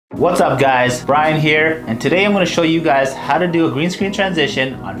What's up guys, Brian here, and today I'm going to show you guys how to do a green screen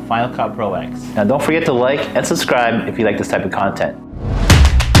transition on Final Cut Pro X. Now don't forget to like and subscribe if you like this type of content.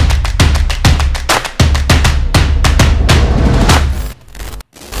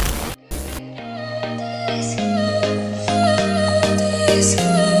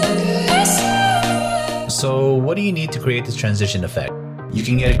 So what do you need to create this transition effect? You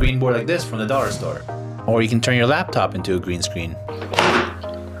can get a green board like this from the dollar store, or you can turn your laptop into a green screen.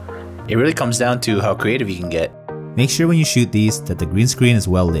 It really comes down to how creative you can get. Make sure when you shoot these that the green screen is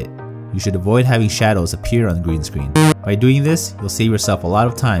well lit. You should avoid having shadows appear on the green screen. By doing this, you'll save yourself a lot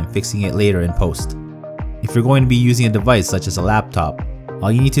of time fixing it later in post. If you're going to be using a device such as a laptop,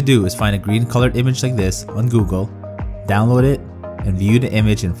 all you need to do is find a green colored image like this on Google, download it, and view the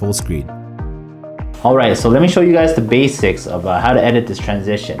image in full screen. Alright, so let me show you guys the basics of how to edit this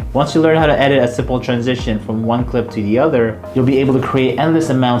transition. Once you learn how to edit a simple transition from one clip to the other, you'll be able to create endless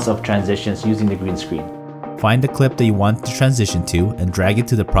amounts of transitions using the green screen. Find the clip that you want to transition to and drag it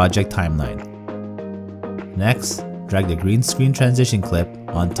to the project timeline. Next, drag the green screen transition clip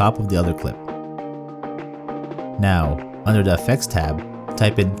on top of the other clip. Now, under the Effects tab,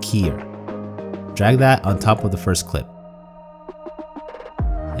 type in Keyer. Drag that on top of the first clip.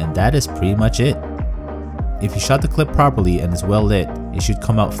 And that is pretty much it. If you shot the clip properly and is well lit, it should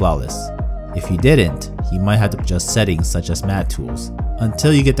come out flawless. If you didn't, you might have to adjust settings such as matte tools,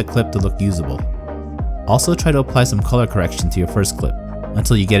 until you get the clip to look usable. Also try to apply some color correction to your first clip,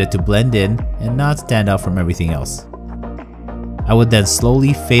 until you get it to blend in and not stand out from everything else. I would then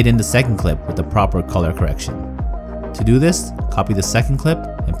slowly fade in the second clip with the proper color correction. To do this, copy the second clip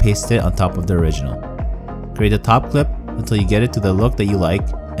and paste it on top of the original. Create the top clip until you get it to the look that you like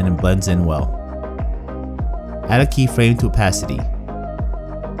and it blends in well. Add a keyframe to opacity.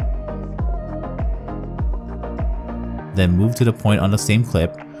 Then move to the point on the same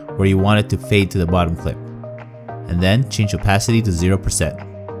clip where you want it to fade to the bottom clip. And then change opacity to 0%.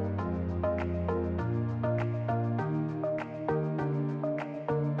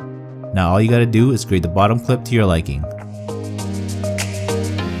 Now all you gotta do is grade the bottom clip to your liking.